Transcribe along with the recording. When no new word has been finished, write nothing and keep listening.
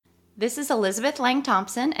This is Elizabeth Laing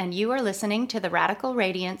Thompson, and you are listening to the Radical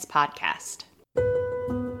Radiance podcast.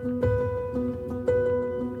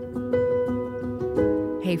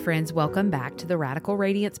 Hey friends, welcome back to the Radical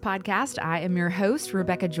Radiance podcast. I am your host,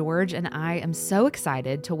 Rebecca George, and I am so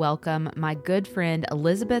excited to welcome my good friend,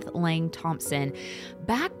 Elizabeth Laing Thompson,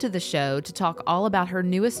 back to the show to talk all about her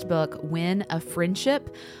newest book, When a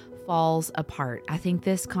Friendship Falls Apart. I think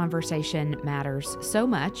this conversation matters so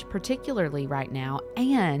much, particularly right now.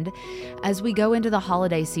 And as we go into the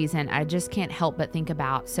holiday season, I just can't help but think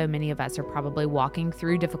about so many of us are probably walking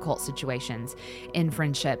through difficult situations in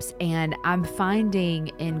friendships. And I'm finding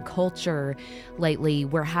in culture lately,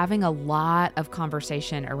 we're having a lot of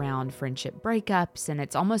conversation around friendship breakups, and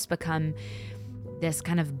it's almost become this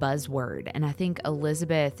kind of buzzword. And I think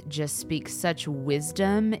Elizabeth just speaks such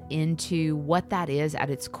wisdom into what that is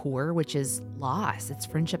at its core, which is loss. It's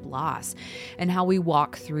friendship loss, and how we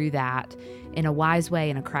walk through that in a wise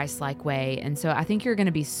way, in a Christ-like way. And so I think you're going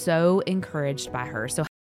to be so encouraged by her. So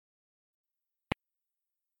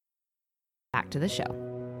back to the show.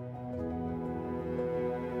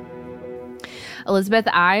 Elizabeth,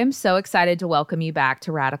 I am so excited to welcome you back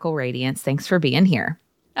to Radical Radiance. Thanks for being here.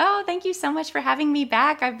 Oh, thank you so much for having me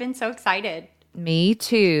back. I've been so excited. Me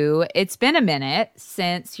too. It's been a minute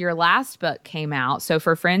since your last book came out. So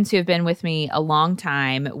for friends who have been with me a long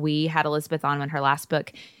time, we had Elizabeth on when her last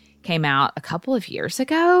book came out a couple of years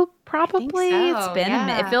ago, probably. I think so, It's been a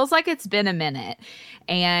minute. It feels like it's been a minute.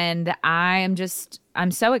 And I'm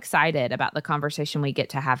so excited about the conversation we get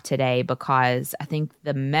to have today, because I think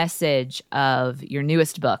the message of your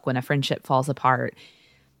newest book, When a Friendship Falls Apart,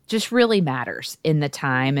 just really matters in the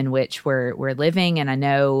time in which we're living. And I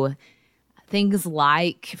know things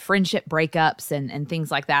like friendship breakups and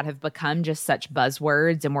things like that have become just such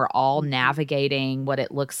buzzwords, and we're all navigating what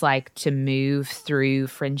it looks like to move through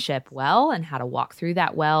friendship well and how to walk through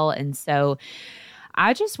that well. And so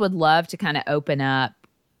I just would love to kind of open up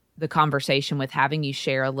the conversation with having you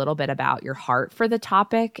share a little bit about your heart for the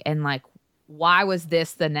topic, and like, why was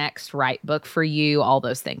this the next right book for you? All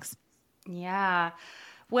those things. Yeah.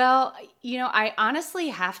 Well, I honestly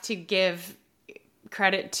have to give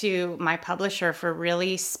credit to my publisher for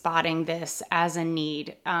really spotting this as a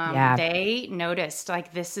need. They noticed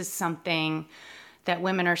this is something that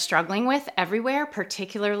women are struggling with everywhere,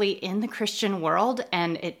 particularly in the Christian world.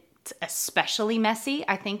 And it's especially messy,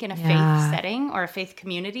 I think, in a faith setting or a faith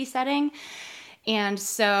community setting. And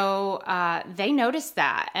so they noticed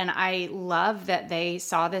that, and I love that they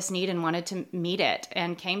saw this need and wanted to meet it,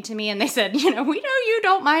 and came to me and they said, we know you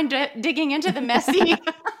don't mind digging into the messy,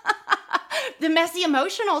 the messy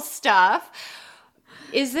emotional stuff.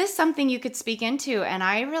 Is this something you could speak into? And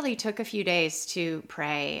I really took a few days to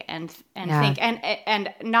pray and think,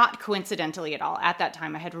 and not coincidentally at all. At that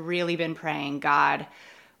time, I had really been praying, God,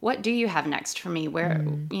 what do you have next for me? Where,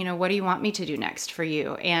 what do you want me to do next for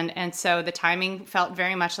you? And so the timing felt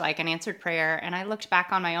very much like an answered prayer. And I looked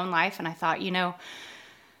back on my own life and I thought,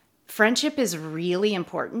 friendship is really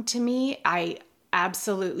important to me. I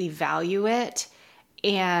absolutely value it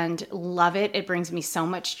and love it. It brings me so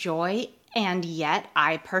much joy. And yet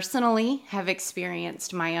I personally have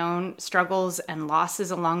experienced my own struggles and losses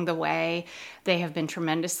along the way. They have been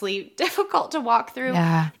tremendously difficult to walk through.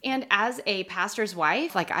 Yeah. And as a pastor's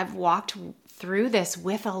wife, I've walked through this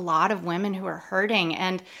with a lot of women who are hurting.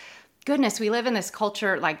 And goodness, we live in this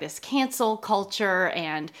culture, this cancel culture.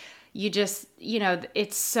 And you just,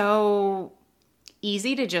 it's so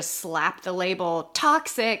easy to just slap the label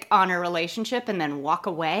toxic on a relationship and then walk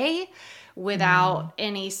away without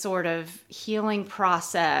any sort of healing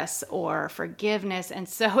process or forgiveness. And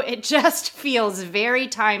so it just feels very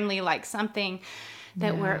timely, like something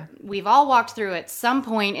that we've all walked through at some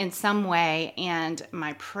point in some way. And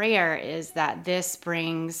my prayer is that this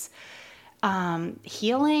brings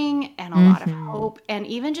healing and a lot of hope, and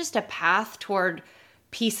even just a path toward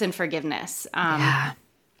peace and forgiveness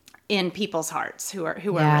in people's hearts who are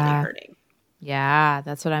really hurting. Yeah,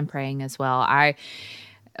 that's what I'm praying as well.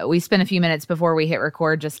 We spent a few minutes before we hit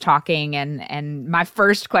record just talking, and my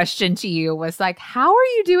first question to you was how are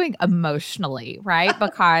you doing emotionally, right?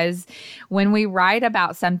 Because when we write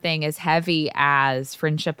about something as heavy as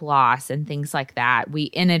friendship loss and things like that, we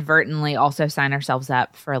inadvertently also sign ourselves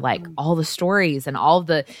up for all the stories and all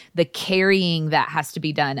the carrying that has to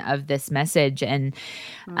be done of this message. And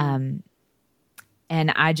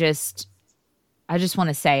I just want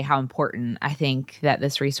to say how important I think that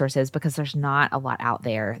this resource is, because there's not a lot out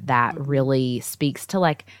there that really speaks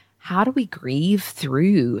to how do we grieve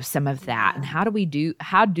through some of that, and how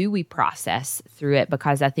do we process through it?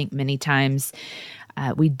 Because I think many times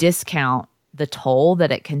we discount the toll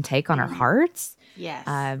that it can take on our hearts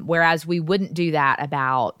Yes. Whereas we wouldn't do that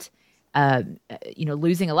about,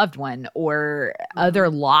 losing a loved one or other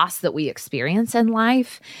loss that we experience in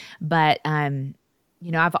life. But,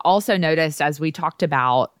 I've also noticed, as we talked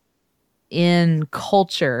about in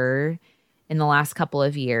culture in the last couple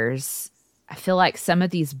of years, I feel like some of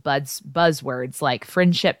these buzzwords like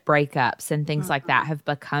friendship breakups and things like that have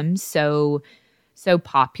become so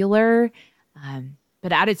popular.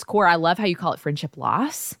 But at its core, I love how you call it friendship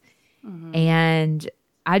loss. And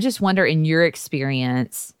I just wonder, in your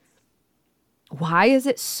experience, why is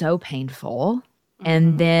it so painful?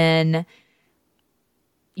 And then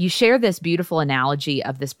you share this beautiful analogy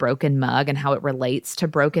of this broken mug and how it relates to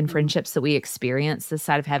broken friendships that we experience this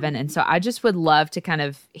side of heaven. And so I just would love to kind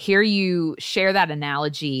of hear you share that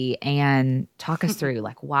analogy and talk us through,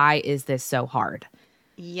 like, why is this so hard?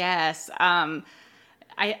 Yes.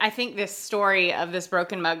 I think this story of this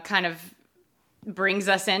broken mug kind of brings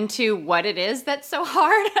us into what it is that's so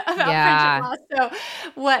hard about friendship loss.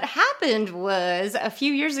 So what happened was, a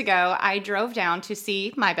few years ago, I drove down to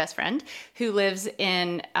see my best friend who lives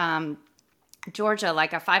in Georgia,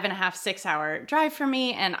 like a 5.5, 6 hour drive for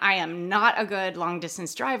me. And I am not a good long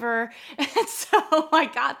distance driver. And so I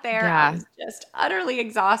got there, I was just utterly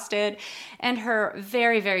exhausted. And her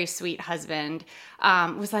very, very sweet husband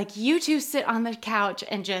was like, "You two sit on the couch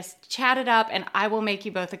and just chat it up, and I will make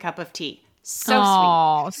you both a cup of tea." So sweet.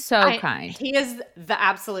 Oh, so kind. He is the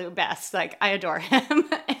absolute best. Like, I adore him.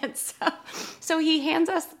 And so he hands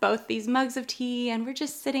us both these mugs of tea, and we're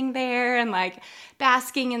just sitting there and like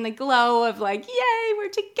basking in the glow of like, yay, we're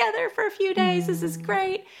together for a few days. This is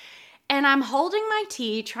great. And I'm holding my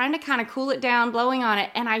tea, trying to kind of cool it down, blowing on it.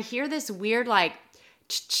 And I hear this weird like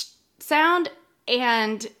sound.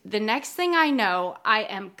 And the next thing I know, I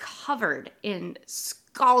am covered in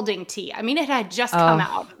scalding tea. I mean, it had just come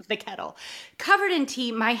out of the kettle, covered in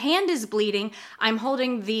tea. My hand is bleeding. I'm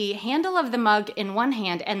holding the handle of the mug in one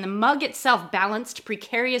hand, and the mug itself balanced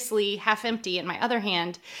precariously half empty in my other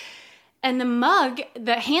hand. And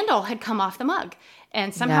the handle had come off the mug.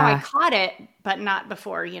 And somehow I caught it, but not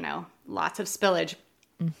before, lots of spillage.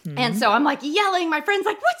 And so I'm like yelling. My friend's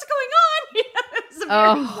like, "What's going on?" It was a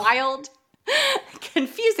very wild,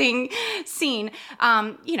 confusing scene.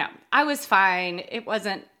 I was fine.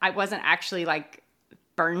 I wasn't actually like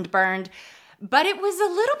burned, but it was a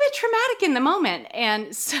little bit traumatic in the moment.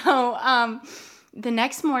 And so the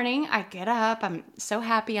next morning I get up, I'm so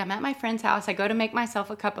happy. I'm at my friend's house. I go to make myself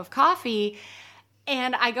a cup of coffee,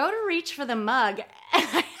 and I go to reach for the mug. And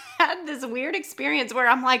I had this weird experience where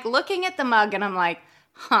I'm like looking at the mug and I'm like,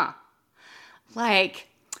 like,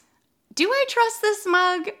 do I trust this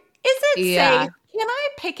mug? Is it safe? Can I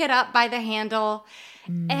pick it up by the handle?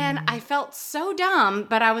 And I felt so dumb,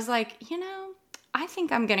 but I was like, I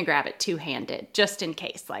think I'm going to grab it two-handed just in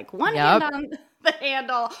case. Like one hand on the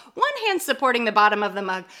handle, one hand supporting the bottom of the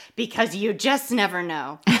mug, because you just never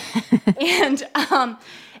know. And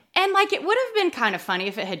like, it would have been kind of funny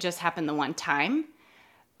if it had just happened the one time,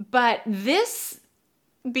 but this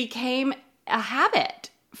became a habit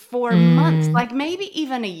for months, like maybe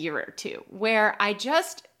even a year or two, where I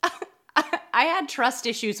had trust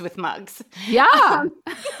issues with mugs. Yeah.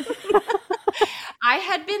 I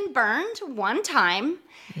had been burned one time.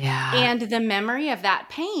 Yeah. And the memory of that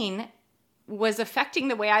pain was affecting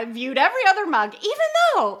the way I viewed every other mug, even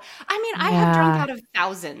though, I have drunk out of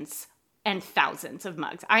thousands and thousands of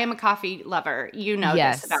mugs. I am a coffee lover. You know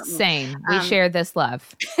this about me. Same. We share this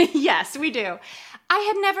love. Yes, we do. I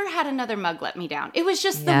had never had another mug let me down. It was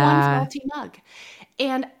just the one faulty mug.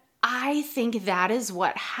 And I think that is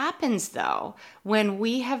what happens, though, when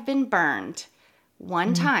we have been burned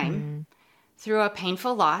one time through a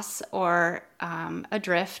painful loss or a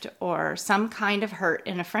drift or some kind of hurt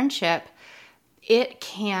in a friendship.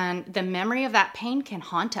 The memory of that pain can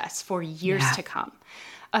haunt us for years to come,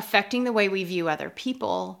 affecting the way we view other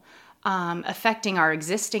people, affecting our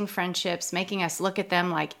existing friendships, making us look at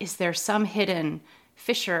them like, is there some hidden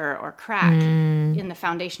fissure or crack in the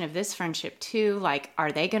foundation of this friendship too? Like,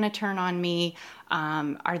 are they going to turn on me?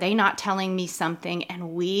 Are they not telling me something?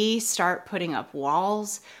 And we start putting up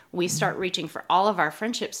walls. We start reaching for all of our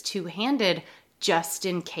friendships two-handed just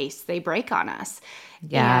in case they break on us.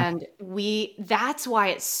 Yeah. And that's why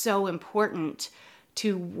it's so important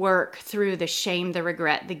to work through the shame, the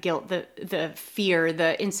regret, the guilt, the fear,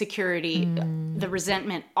 the insecurity, the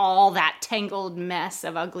resentment, all that tangled mess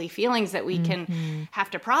of ugly feelings that we can have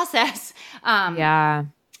to process.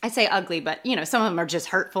 I say ugly, but some of them are just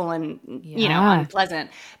hurtful and, unpleasant,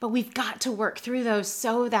 but we've got to work through those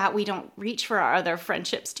so that we don't reach for our other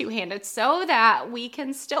friendships two-handed, so that we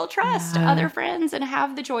can still trust other friends and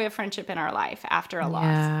have the joy of friendship in our life after a loss.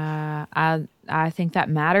 Yeah, I think that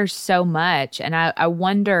matters so much. And I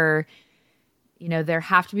wonder, there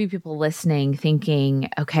have to be people listening thinking,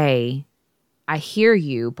 okay, I hear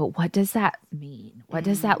you, but what does that mean? What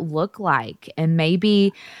does that look like? And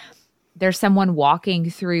maybe there's someone walking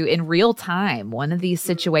through in real time one of these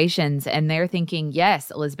situations, and they're thinking,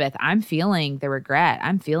 yes, Elizabeth, I'm feeling the regret.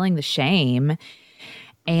 I'm feeling the shame.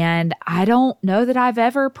 And I don't know that I've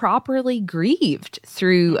ever properly grieved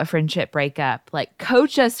through a friendship breakup. Like,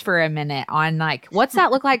 coach us for a minute on what's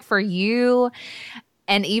that look like for you?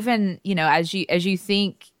 And even, as you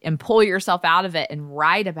think and pull yourself out of it and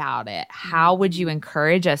write about it, how would you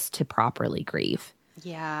encourage us to properly grieve?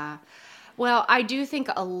 Yeah. Well, I do think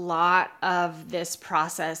a lot of this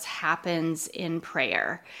process happens in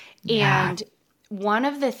prayer. Yeah. And one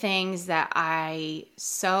of the things that I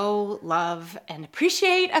so love and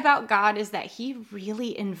appreciate about God is that he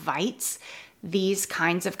really invites these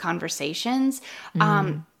kinds of conversations.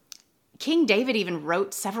 King David even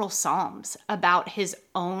wrote several Psalms about his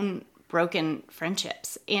own broken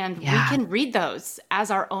friendships, and we can read those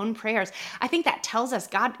as our own prayers. I think that tells us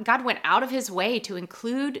God went out of his way to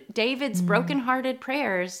include David's brokenhearted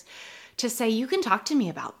prayers to say, you can talk to me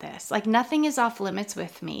about this. Like, nothing is off limits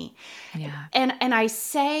with me. Yeah. And I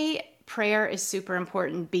say prayer is super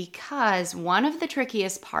important because one of the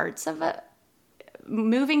trickiest parts of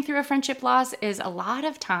moving through a friendship loss is a lot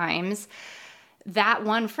of times that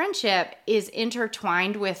one friendship is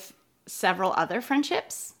intertwined with several other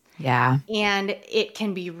friendships. Yeah. And it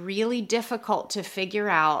can be really difficult to figure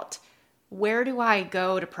out, where do I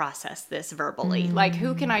go to process this verbally? Like,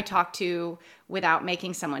 who can I talk to without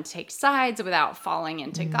making someone take sides, without falling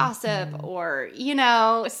into gossip or,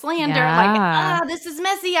 slander? Yeah. Like, this is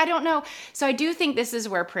messy. I don't know. So I do think this is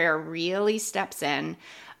where prayer really steps in.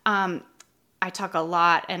 I talk a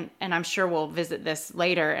lot, and I'm sure we'll visit this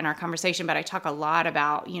later in our conversation, but I talk a lot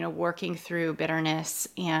about, working through bitterness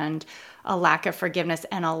and a lack of forgiveness.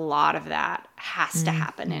 And a lot of that has to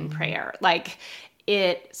happen in prayer. Like,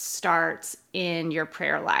 it starts in your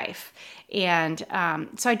prayer life. And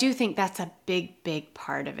so I do think that's a big, big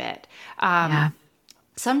part of it.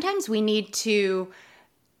 Sometimes we need to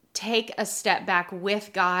take a step back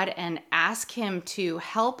with God and ask him to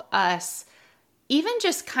help us even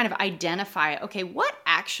just kind of identify, okay, what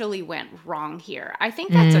actually went wrong here? I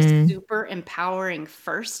think that's a super empowering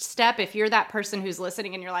first step. If you're that person who's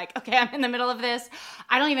listening and you're like, okay, I'm in the middle of this,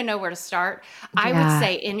 I don't even know where to start. I would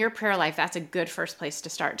say in your prayer life, that's a good first place to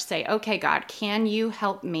start. To say, okay, God, can you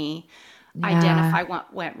help me identify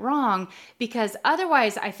what went wrong? Because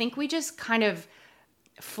otherwise, I think we just kind of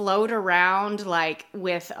float around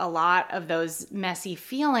with a lot of those messy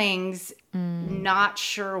feelings, not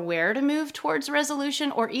sure where to move towards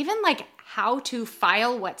resolution or even how to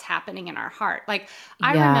file what's happening in our heart.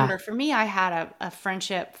 I remember for me, I had a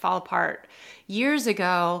friendship fall apart years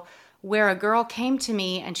ago where a girl came to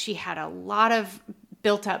me and she had a lot of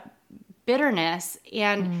built up bitterness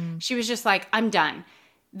and she was just like, I'm done.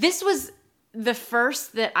 This was the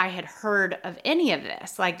first that I had heard of any of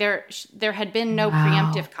this. There had been no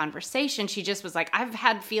preemptive conversation. She just was like, I've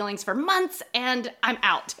had feelings for months and I'm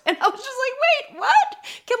out. And I was just like, wait, what?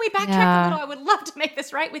 Can we backtrack a little? I would love to make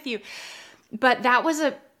this right with you. But that was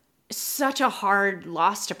such a hard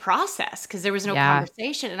loss to process because there was no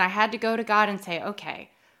conversation. And I had to go to God and say, okay,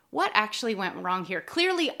 what actually went wrong here?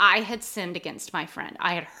 Clearly I had sinned against my friend.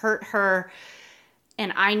 I had hurt her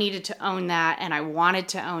and I needed to own that. And I wanted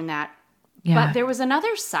to own that. But there was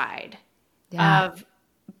another side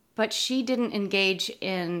but she didn't engage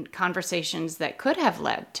in conversations that could have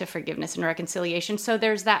led to forgiveness and reconciliation. So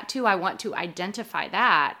there's that too. I want to identify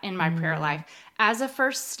that in my prayer life as a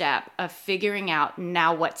first step of figuring out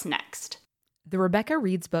now what's next. The Rebecca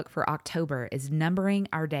Reed's book for October is Numbering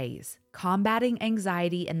Our Days, Combating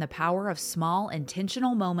Anxiety and the Power of Small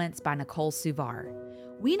Intentional Moments by Nicole Suvar.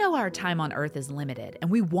 We know our time on earth is limited,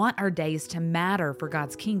 and we want our days to matter for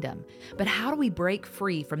God's kingdom. But how do we break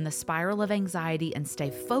free from the spiral of anxiety and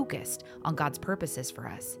stay focused on God's purposes for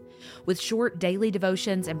us? With short daily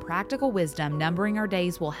devotions and practical wisdom, Numbering Our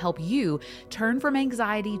Days will help you turn from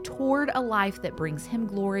anxiety toward a life that brings Him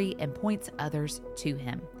glory and points others to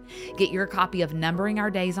Him. Get your copy of Numbering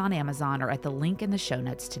Our Days on Amazon or at the link in the show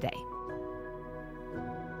notes today.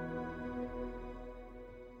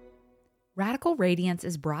 Radical Radiance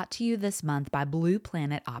is brought to you this month by Blue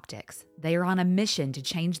Planet Optics. They are on a mission to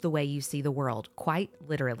change the way you see the world, quite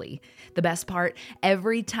literally. The best part,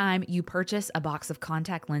 every time you purchase a box of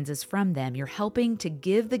contact lenses from them, you're helping to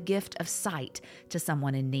give the gift of sight to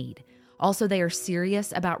someone in need. Also, they are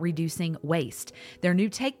serious about reducing waste. Their new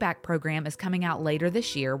take-back program is coming out later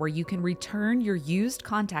this year where you can return your used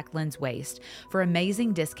contact lens waste for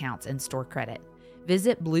amazing discounts and store credit.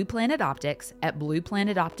 Visit Blue Planet Optics at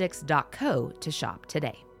blueplanetoptics.co to shop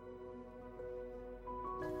today.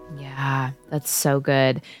 Yeah, that's so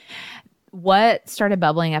good. What started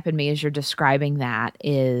bubbling up in me as you're describing that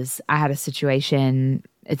is I had a situation,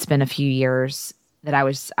 it's been a few years, that I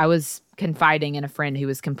was confiding in a friend who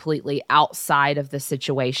was completely outside of the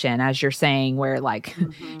situation, as you're saying, where like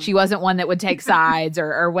she wasn't one that would take sides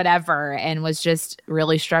or whatever, and was just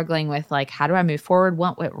really struggling with like, how do I move forward?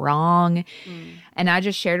 What went wrong? And I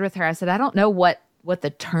just shared with her, I said, I don't know what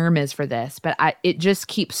the term is for this, but it just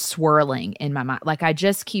keeps swirling in my mind. Like I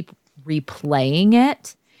just keep replaying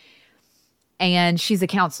it. And she's a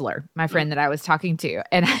counselor, my friend that I was talking to.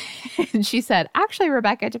 And she said, actually,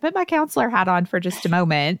 Rebecca, to put my counselor hat on for just a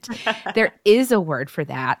moment, there is a word for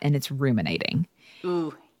that, and it's ruminating.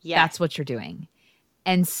 Ooh, yeah. That's what you're doing.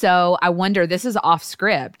 And so I wonder, this is off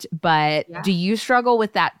script, but do you struggle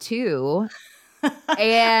with that too?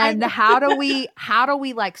 And how do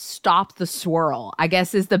we like stop the swirl, I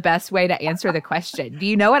guess is the best way to answer the question. Do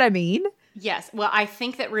you know what I mean? Yes. Well, I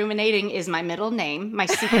think that ruminating is my middle name, my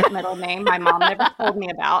secret middle name my mom never told me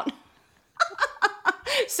about.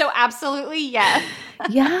 So absolutely, yes.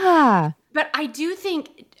 Yeah. But I do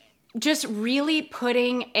think just really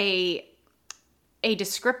putting a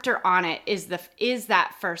descriptor on it is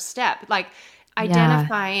that first step. Like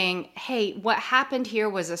identifying, hey, what happened here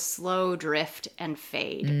was a slow drift and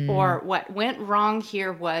fade. Or what went wrong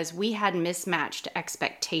here was we had mismatched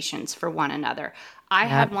expectations for one another. I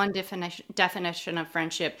had one definition of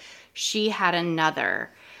friendship. She had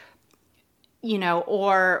another,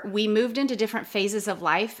 or we moved into different phases of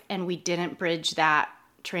life and we didn't bridge that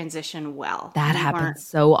transition well. That happens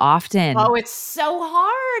so often. Oh, it's so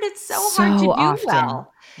hard. It's so hard to do often.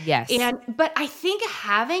 well. Yes. But I think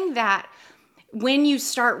having that, when you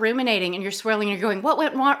start ruminating and you're swirling and you're going, what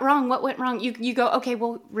went wrong? What went wrong? You go, okay,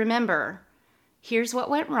 well, remember, here's what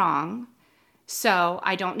went wrong. So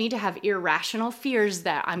I don't need to have irrational fears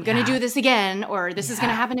that I'm going to do this again, or this is going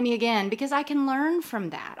to happen to me again, because I can learn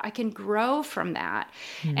from that. I can grow from that.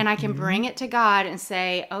 And I can bring it to God and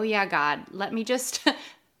say, oh yeah, God, let me just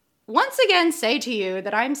once again say to you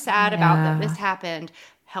that I'm sad about that this happened.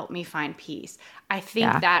 Help me find peace. I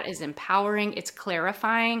think that is empowering. It's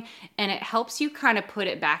clarifying, and it helps you kind of put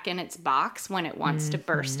it back in its box when it wants to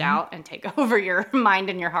burst out and take over your mind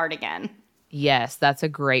and your heart again. Yes, that's a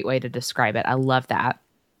great way to describe it. I love that.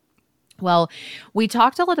 Well, we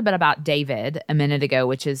talked a little bit about David a minute ago,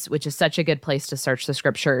 which is such a good place to search the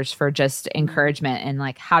scriptures for just encouragement and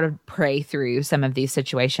like how to pray through some of these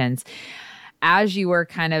situations. As you were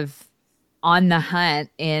kind of on the hunt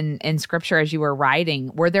in scripture as you were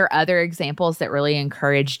writing, were there other examples that really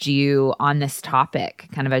encouraged you on this topic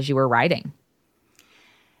kind of as you were writing?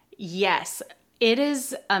 Yes. It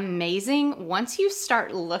is amazing once you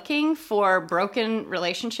start looking for broken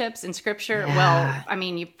relationships in scripture. Yeah. Well, I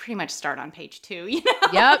mean, you pretty much start on page 2,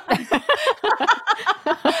 Yep.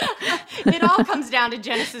 It all comes down to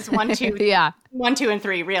Genesis 1, 2, 1, 2, and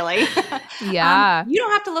 3, really. Yeah. You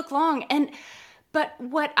don't have to look long. But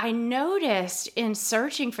what I noticed in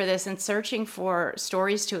searching for this and searching for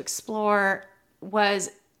stories to explore was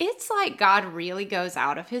it's like God really goes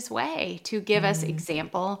out of his way to give us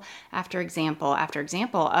example after example after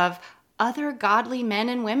example of other godly men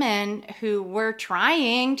and women who were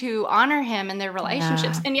trying to honor him in their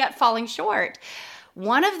relationships and yet falling short.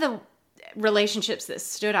 One of the relationships that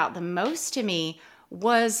stood out the most to me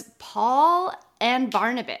was Paul and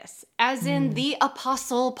Barnabas, as in the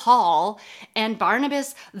Apostle Paul and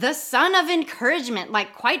Barnabas, the son of encouragement,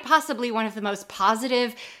 like quite possibly one of the most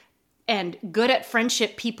positive and good at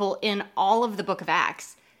friendship people in all of the book of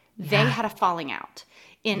Acts. They had a falling out.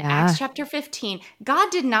 In Acts chapter 15, God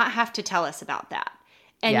did not have to tell us about that.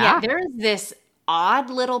 And yet there is this odd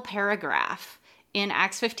little paragraph in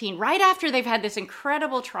Acts 15, right after they've had this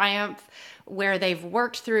incredible triumph where they've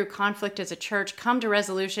worked through conflict as a church, come to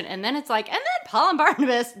resolution, and then it's like, and then Paul and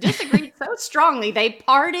Barnabas disagreed so strongly, they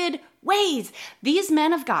parted ways. These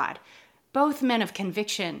men of God, both men of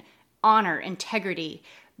conviction, honor, integrity,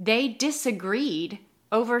 they disagreed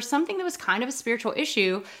over something that was kind of a spiritual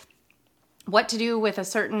issue, what to do with a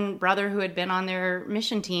certain brother who had been on their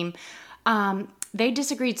mission team. they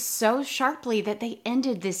disagreed so sharply that they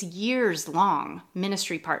ended this years-long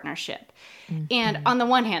ministry partnership. Mm-hmm. And on the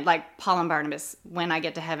one hand, like Paul and Barnabas, when I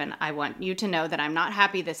get to heaven, I want you to know that I'm not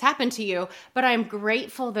happy this happened to you, but I'm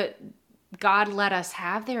grateful that God let us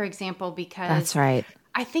have their example, because that's right.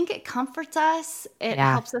 I think it comforts us. It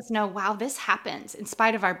helps us know, wow, this happens in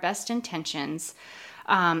spite of our best intentions.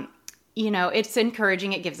 It's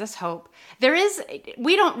encouraging. It gives us hope.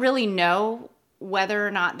 We don't really know whether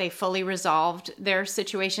or not they fully resolved their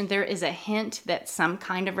situation. There is a hint that some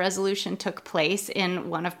kind of resolution took place in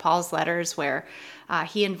one of Paul's letters where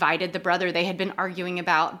he invited the brother they had been arguing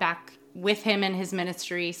about back with him in his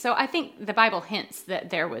ministry. So I think the Bible hints that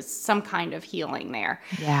there was some kind of healing there.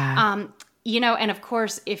 Yeah. And of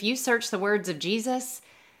course, if you search the words of Jesus,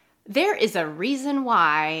 there is a reason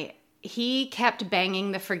why he kept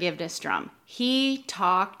banging the forgiveness drum. He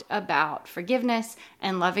talked about forgiveness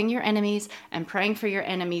and loving your enemies and praying for your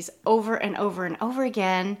enemies over and over and over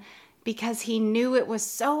again, because he knew it was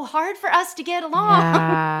so hard for us to get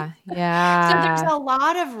along. Yeah. So there's a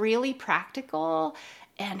lot of really practical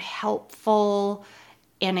and helpful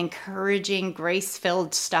and encouraging,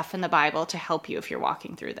 grace-filled stuff in the Bible to help you if you're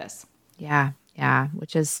walking through this. Yeah,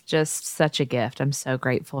 which is just such a gift. I'm so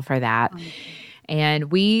grateful for that. Mm-hmm.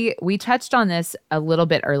 And we touched on this a little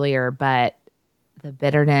bit earlier, but the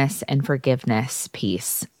bitterness and forgiveness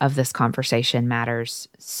piece of this conversation matters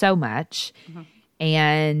so much. Mm-hmm.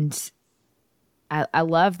 And I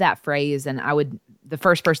love that phrase. And the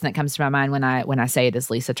first person that comes to my mind when I say it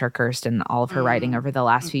is Lisa Turkhurst and all of her writing over the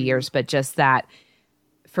last few years, but just that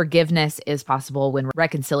forgiveness is possible when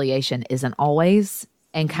reconciliation isn't always,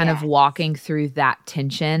 and kind of walking through that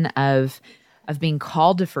tension of being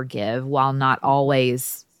called to forgive while not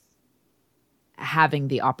always having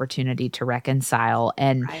the opportunity to reconcile.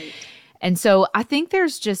 And so I think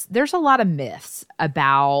there's a lot of myths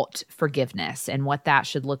about forgiveness and what that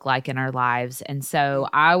should look like in our lives. And so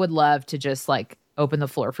I would love to just open the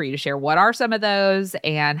floor for you to share what are some of those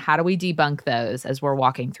and how do we debunk those as we're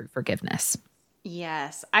walking through forgiveness?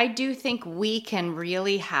 Yes, I do think we can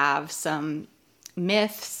really have some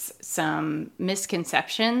myths, some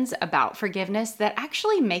misconceptions about forgiveness that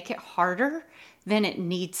actually make it harder than it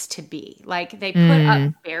needs to be. Like they put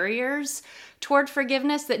up barriers toward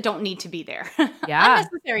forgiveness that don't need to be there. Yeah.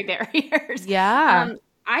 Unnecessary barriers. Yeah.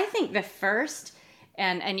 I think the first,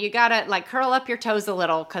 and you gotta curl up your toes a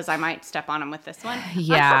little because I might step on them with this one.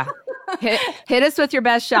 Yeah. hit us with your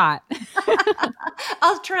best shot.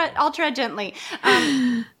 I'll try gently.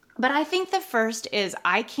 But I think the first is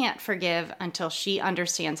I can't forgive until she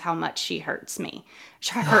understands how much she hurt me.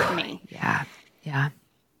 Yeah. Yeah.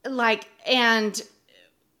 And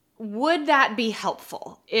would that be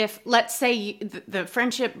helpful if, let's say, the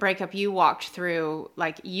friendship breakup you walked through,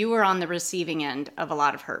 you were on the receiving end of a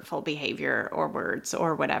lot of hurtful behavior or words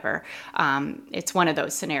or whatever. It's one of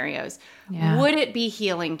those scenarios. Yeah. Would it be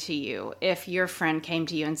healing to you if your friend came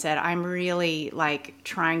to you and said, I'm really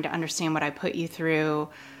trying to understand what I put you through.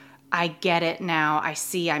 I get it now. I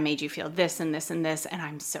see I made you feel this and this and this, and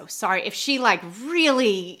I'm so sorry. If she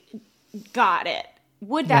really got it,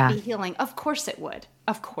 would that be healing? Of course it would.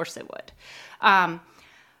 Of course it would.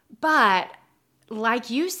 But like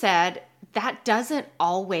you said, that doesn't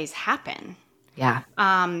always happen. Yeah.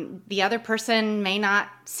 The other person may not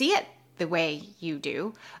see it the way you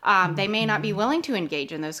do. They may not be willing to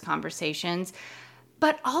engage in those conversations.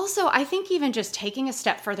 But also, I think even just taking a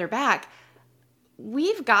step further back,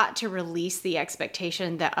 we've got to release the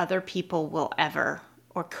expectation that other people will ever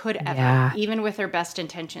or could ever, even with their best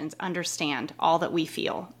intentions, understand all that we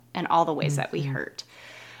feel and all the ways that we hurt.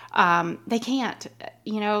 They can't.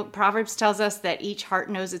 Proverbs tells us that each heart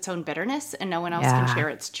knows its own bitterness and no one else can share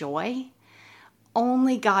its joy.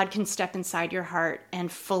 Only God can step inside your heart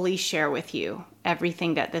and fully share with you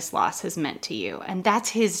everything that this loss has meant to you. And that's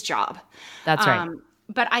his job. That's right.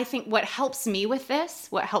 But I think what helps me with this,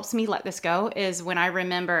 what helps me let this go, is when I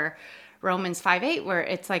remember Romans 5:8, where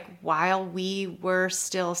it's while we were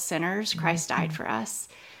still sinners, Christ died for us.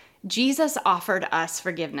 Jesus offered us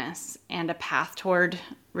forgiveness and a path toward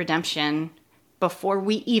redemption before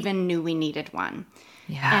we even knew we needed one.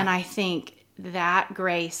 Yeah. And I think that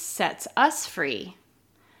grace sets us free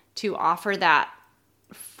to offer that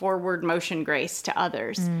forward motion grace to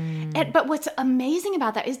others. But what's amazing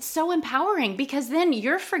about that is it's so empowering, because then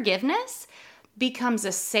your forgiveness becomes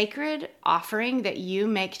a sacred offering that you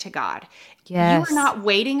make to God. Yes. You are not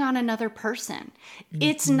waiting on another person.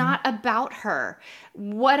 It's not about her.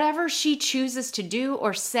 Whatever she chooses to do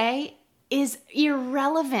or say, is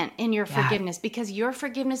irrelevant in your forgiveness, because your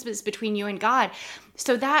forgiveness is between you and God.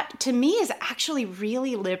 So that to me is actually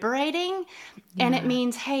really liberating. And it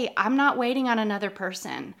means, hey, I'm not waiting on another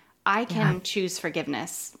person. I can choose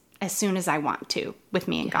forgiveness as soon as I want to with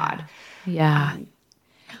me and God. Yeah.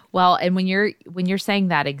 Well, and when you're saying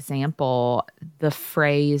that example, the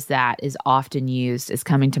phrase that is often used is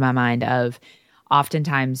coming to my mind of,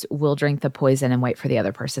 oftentimes we'll drink the poison and wait for the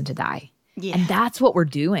other person to die. Yeah. And that's what we're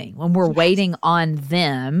doing when we're waiting on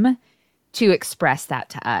them to express that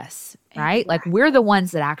to us, right? Exactly. Like we're the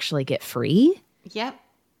ones that actually get free. Yep.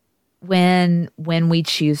 When we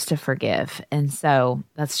choose to forgive. And so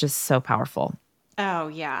that's just so powerful. Oh,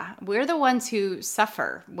 yeah. We're the ones who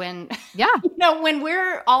suffer when, when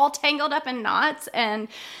we're all tangled up in knots and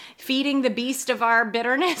feeding the beast of our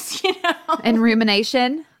bitterness, And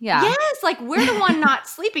rumination. Yeah. Yes. Like we're the one not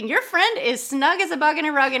sleeping. Your friend is snug as a bug in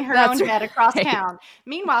a rug in her own bed across town.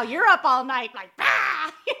 Meanwhile, you're up all night like,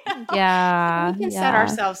 Yeah. We can set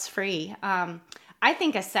ourselves free. I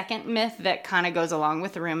think a second myth that kind of goes along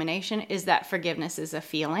with the rumination is that forgiveness is a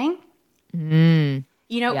feeling.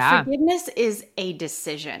 Forgiveness is a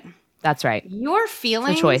decision. That's right. Your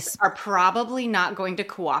feelings are probably not going to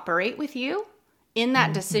cooperate with you in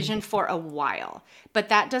that decision for a while. But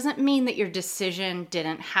that doesn't mean that your decision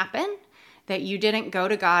didn't happen, that you didn't go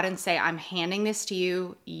to God and say, I'm handing this to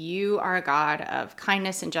you. You are a God of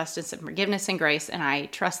kindness and justice and forgiveness and grace, and I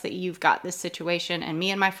trust that you've got this situation and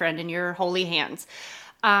me and my friend in your holy hands.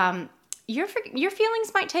 Your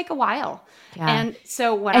feelings might take a while. Yeah. And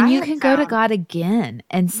so you can go to God again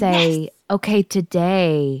and say, okay,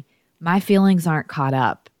 today my feelings aren't caught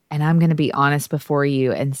up, and I'm going to be honest before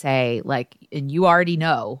you and say, like, and you already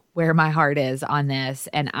know where my heart is on this,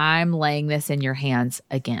 and I'm laying this in your hands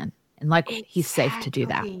again. And like, he's safe to do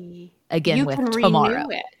that again you with can tomorrow. Renew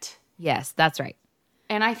it. Yes, that's right.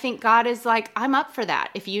 And I think God is like, I'm up for that.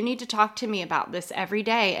 If you need to talk to me about this every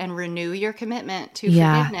day and renew your commitment to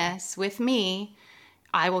forgiveness with me,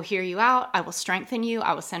 I will hear you out. I will strengthen you.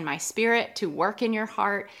 I will send my spirit to work in your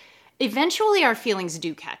heart. Eventually our feelings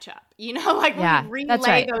do catch up, we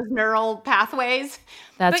relay those neural pathways.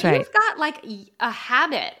 But you've got like a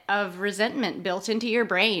habit of resentment built into your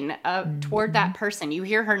brain toward that person. You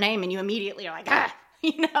hear her name and you immediately are like,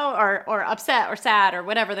 or upset or sad or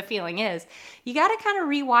whatever the feeling is. You got to kind of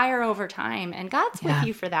rewire over time, and God's with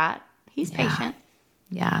you for that. He's patient.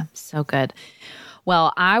 Yeah, so good.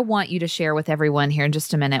 Well, I want you to share with everyone here in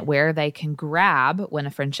just a minute where they can grab when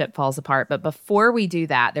a friendship falls apart. But before we do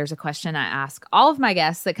that, there's a question I ask all of my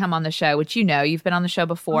guests that come on the show, which you've been on the show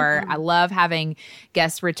before. I love having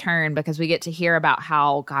guests return because we get to hear about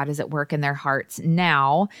how God is at work in their hearts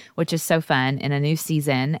now, which is so fun in a new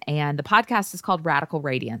season. And the podcast is called Radical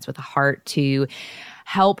Radiance, with a heart to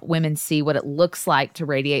help women see what it looks like to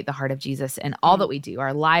radiate the heart of Jesus in all that we do,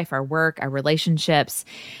 our life, our work, our relationships.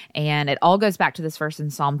 And it all goes back to this verse in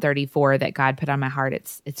Psalm 34 that God put on my heart.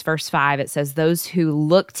 It's verse 5. It says, those who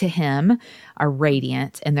look to him are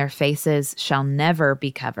radiant, and their faces shall never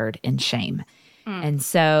be covered in shame. And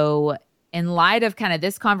so in light of kind of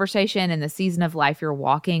this conversation and the season of life you're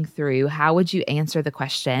walking through, how would you answer the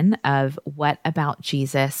question of what about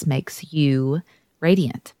Jesus makes you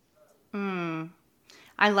radiant?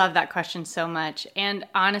 I love that question so much. And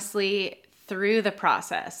honestly, through the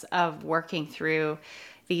process of working through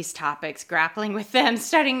these topics, grappling with them,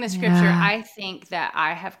 studying the scripture, I think that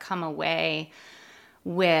I have come away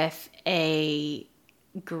with a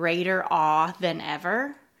greater awe than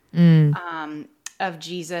ever of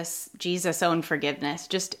Jesus' own forgiveness.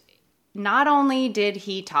 Just not only did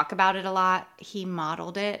he talk about it a lot, he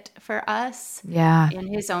modeled it for us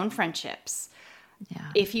in his own friendships.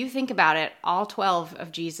 Yeah. If you think about it, all 12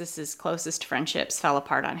 of Jesus's closest friendships fell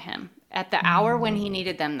apart on him at the hour when he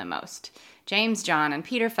needed them the most. James, John, and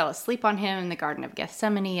Peter fell asleep on him in the Garden of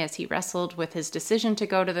Gethsemane as he wrestled with his decision to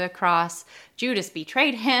go to the cross. Judas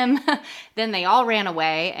betrayed him. Then they all ran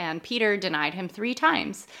away, and Peter denied him 3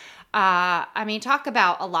 times. Talk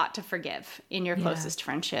about a lot to forgive in your closest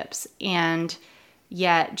friendships. And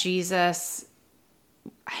yet Jesus,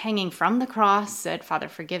 hanging from the cross, said, Father,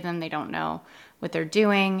 forgive them. They don't know what they're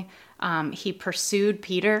doing. He pursued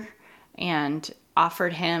Peter and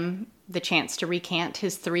offered him the chance to recant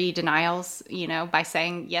his 3 denials, by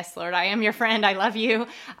saying, yes, Lord, I am your friend. I love you.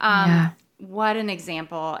 What an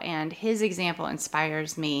example. And his example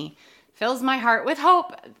inspires me, fills my heart with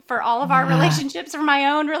hope for all of our relationships, for my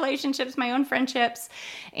own relationships, my own friendships,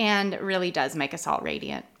 and really does make us all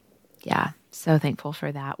radiant. Yeah. So thankful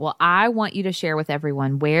for that. Well, I want you to share with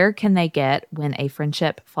everyone, where can they get when a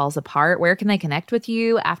friendship falls apart? Where can they connect with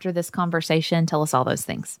you after this conversation? Tell us all those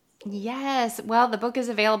things. Yes. Well, the book is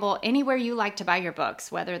available anywhere you like to buy your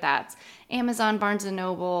books, whether that's Amazon, Barnes &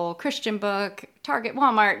 Noble, Christian Book, Target,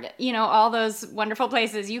 Walmart, all those wonderful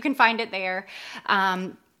places. You can find it there.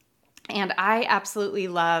 And I absolutely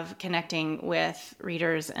love connecting with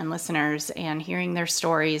readers and listeners and hearing their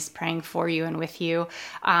stories, praying for you and with you.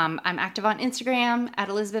 I'm active on Instagram at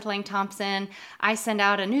Elizabeth Laing Thompson. I send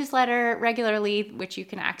out a newsletter regularly, which you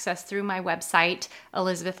can access through my website,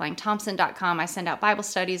 elizabethlangthompson.com. I send out Bible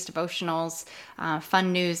studies, devotionals,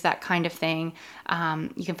 fun news, that kind of thing.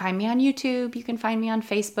 You can find me on YouTube. You can find me on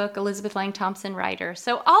Facebook, Elizabeth Laing Thompson Writer.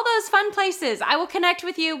 So all those fun places, I will connect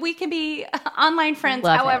with you. We can be online friends,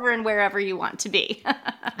 however and wherever you want to be.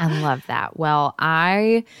 I love that. Well,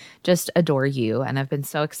 I just adore you, and I've been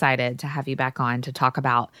so excited to have you back on to talk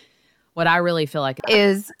about what I really feel like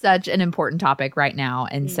is such an important topic right now.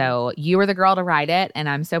 And so you were the girl to write it, and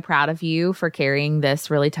I'm so proud of you for carrying this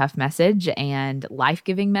really tough message and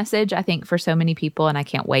life-giving message, I think, for so many people, and I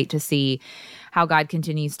can't wait to see how God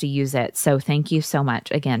continues to use it. So thank you so much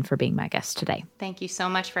again for being my guest today. Thank you so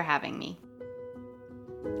much for having me.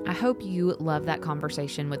 I hope you love that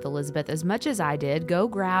conversation with Elizabeth as much as I did. Go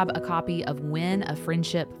grab a copy of When a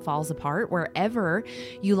Friendship Falls Apart wherever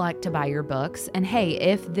you like to buy your books. And hey,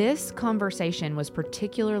 if this conversation was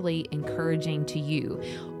particularly encouraging to you,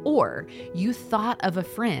 or you thought of a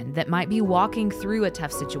friend that might be walking through a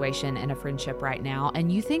tough situation in a friendship right now,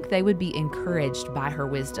 and you think they would be encouraged by her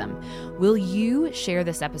wisdom, will you share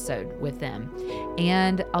this episode with them?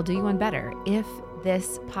 And I'll do you one better. If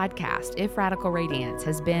this podcast, if Radical Radiance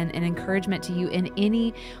has been an encouragement to you in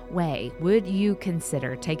any way, would you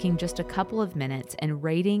consider taking just a couple of minutes and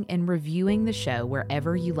rating and reviewing the show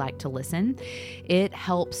wherever you like to listen? It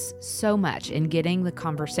helps so much in getting the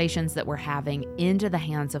conversations that we're having into the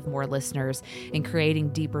hands of more listeners and creating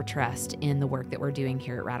deeper trust in the work that we're doing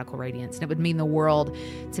here at Radical Radiance. And it would mean the world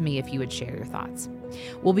to me if you would share your thoughts.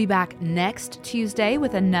 We'll be back next Tuesday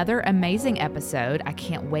with another amazing episode. I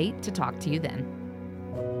can't wait to talk to you then.